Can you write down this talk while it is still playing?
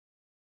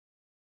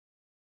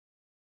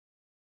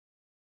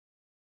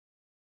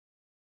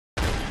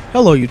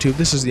Hello YouTube,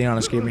 this is the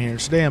Honest Gamer here.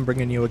 Today I'm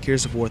bringing you a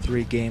Gears of War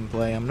 3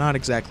 gameplay. I'm not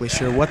exactly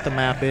sure what the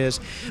map is,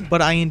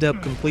 but I end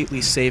up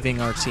completely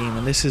saving our team,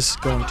 and this is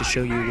going to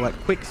show you what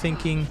quick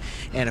thinking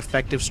and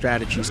effective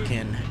strategies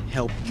can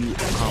help you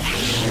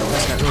accomplish.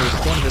 That's not really the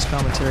point of this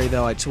commentary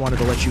though. I just wanted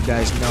to let you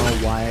guys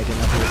know why I didn't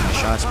upload my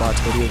shot spots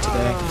video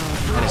today,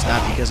 and it's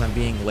not because I'm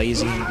being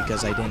lazy,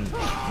 because I didn't,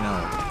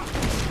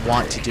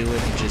 want to do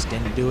it and just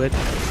didn't do it.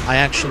 I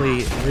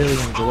actually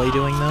really enjoy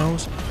doing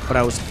those, but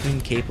I was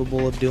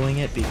incapable of doing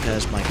it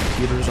because my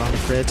computer's on the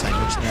fritz. I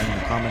mentioned that in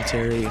the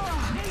commentary,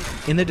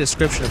 in the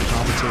description of the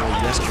commentary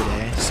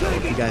yesterday, so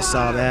if you guys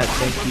saw that,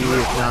 thank you.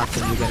 If not,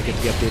 then you're going to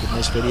get the update in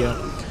this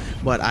video.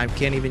 But I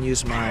can't even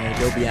use my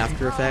Adobe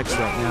After Effects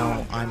right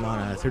now. I'm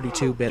on a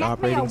 32-bit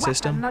operating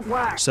system,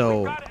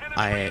 so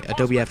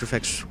Adobe After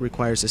Effects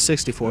requires a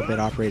 64-bit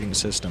operating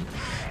system.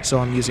 So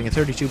I'm using a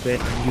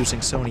 32-bit, I'm using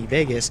Sony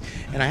Vegas,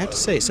 and I have to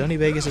say, Sony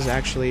Vegas is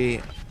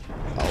actually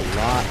a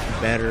lot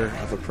better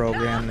of a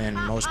program than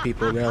most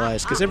people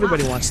realize, because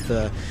everybody wants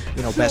the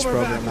best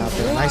program out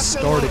there, and I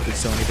started with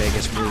Sony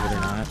Vegas, believe it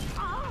or not.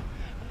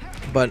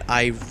 But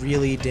I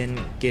really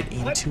didn't get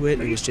into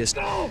it. It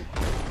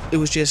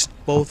was just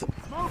both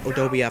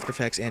Adobe After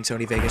Effects and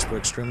Sony Vegas were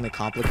extremely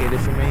complicated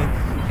for me,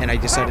 and I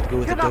decided to go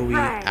with Adobe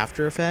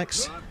After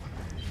Effects.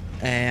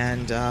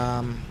 And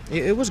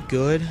it was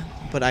good,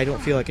 but I don't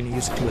feel I can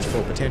use it to its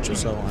full potential,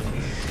 so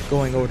I'm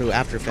going over to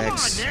After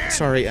Effects.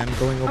 Sorry, I'm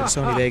going over to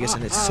Sony Vegas,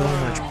 and it's so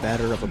much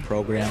better of a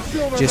program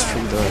just for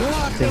the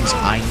things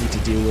I need to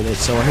do with it.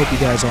 So I hope you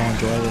guys all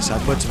enjoy this.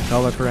 I put some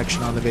color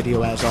correction on the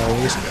video as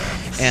always,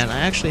 and I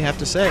actually have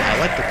to say I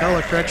like the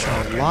color correction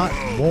a lot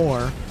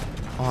more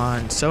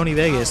on Sony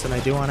Vegas than I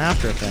do on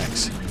After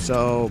Effects.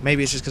 So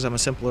maybe it's just because I'm a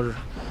simpler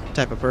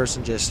type of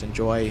person, just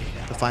enjoy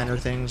the finer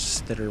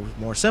things that are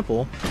more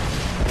simple,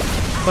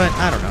 but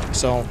I don't know.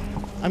 So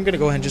I'm gonna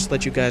go ahead and just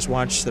let you guys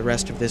watch the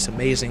rest of this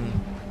amazing,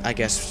 I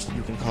guess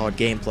you can call it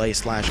gameplay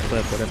slash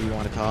clip, whatever you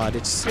want to call it.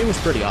 It was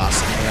pretty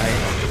awesome,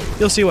 right?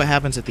 You'll see what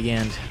happens at the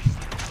end.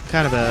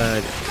 Kind of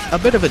a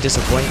bit of a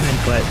disappointment,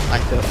 but I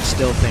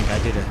still think I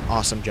did an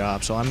awesome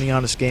job. So I'm the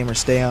Honest Gamer,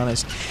 stay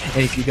honest,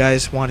 and if you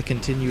guys want to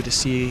continue to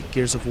see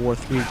Gears of War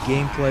 3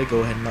 gameplay, go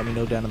ahead and let me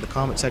know down in the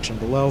comment section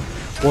below,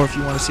 or if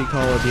you want to see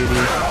Call of Duty,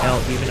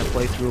 hell, even a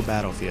playthrough of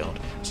Battlefield.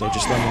 So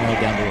just let me know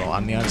down below.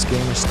 I'm the Honest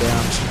Gamer, stay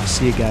honest, and I'll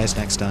see you guys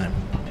next time.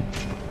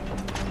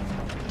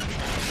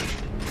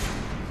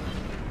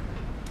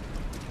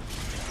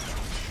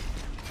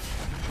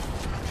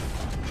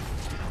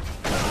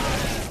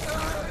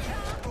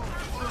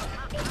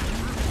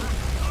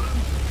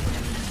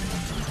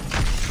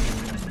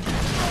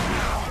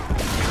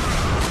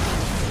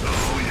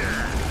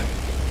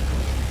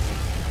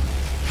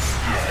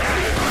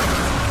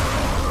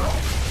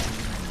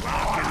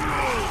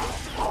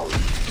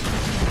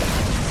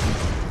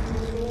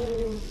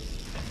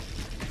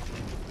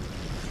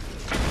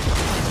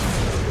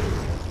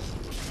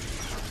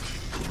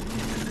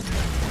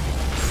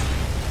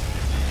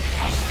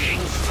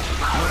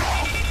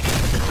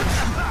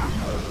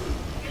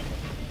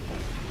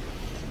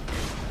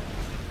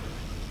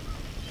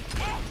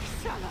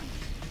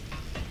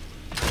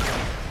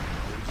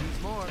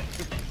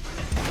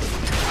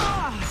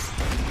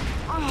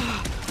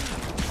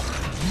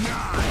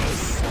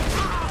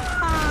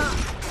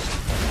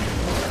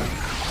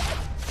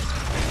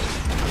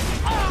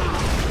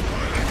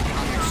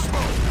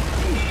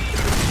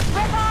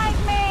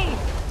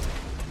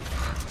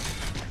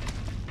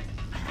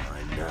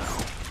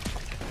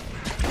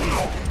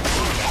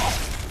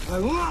 I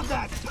love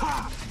that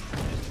pop!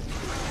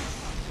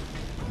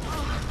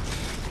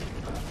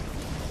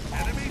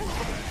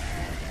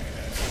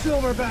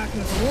 Silverback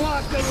is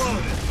locked and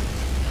loaded!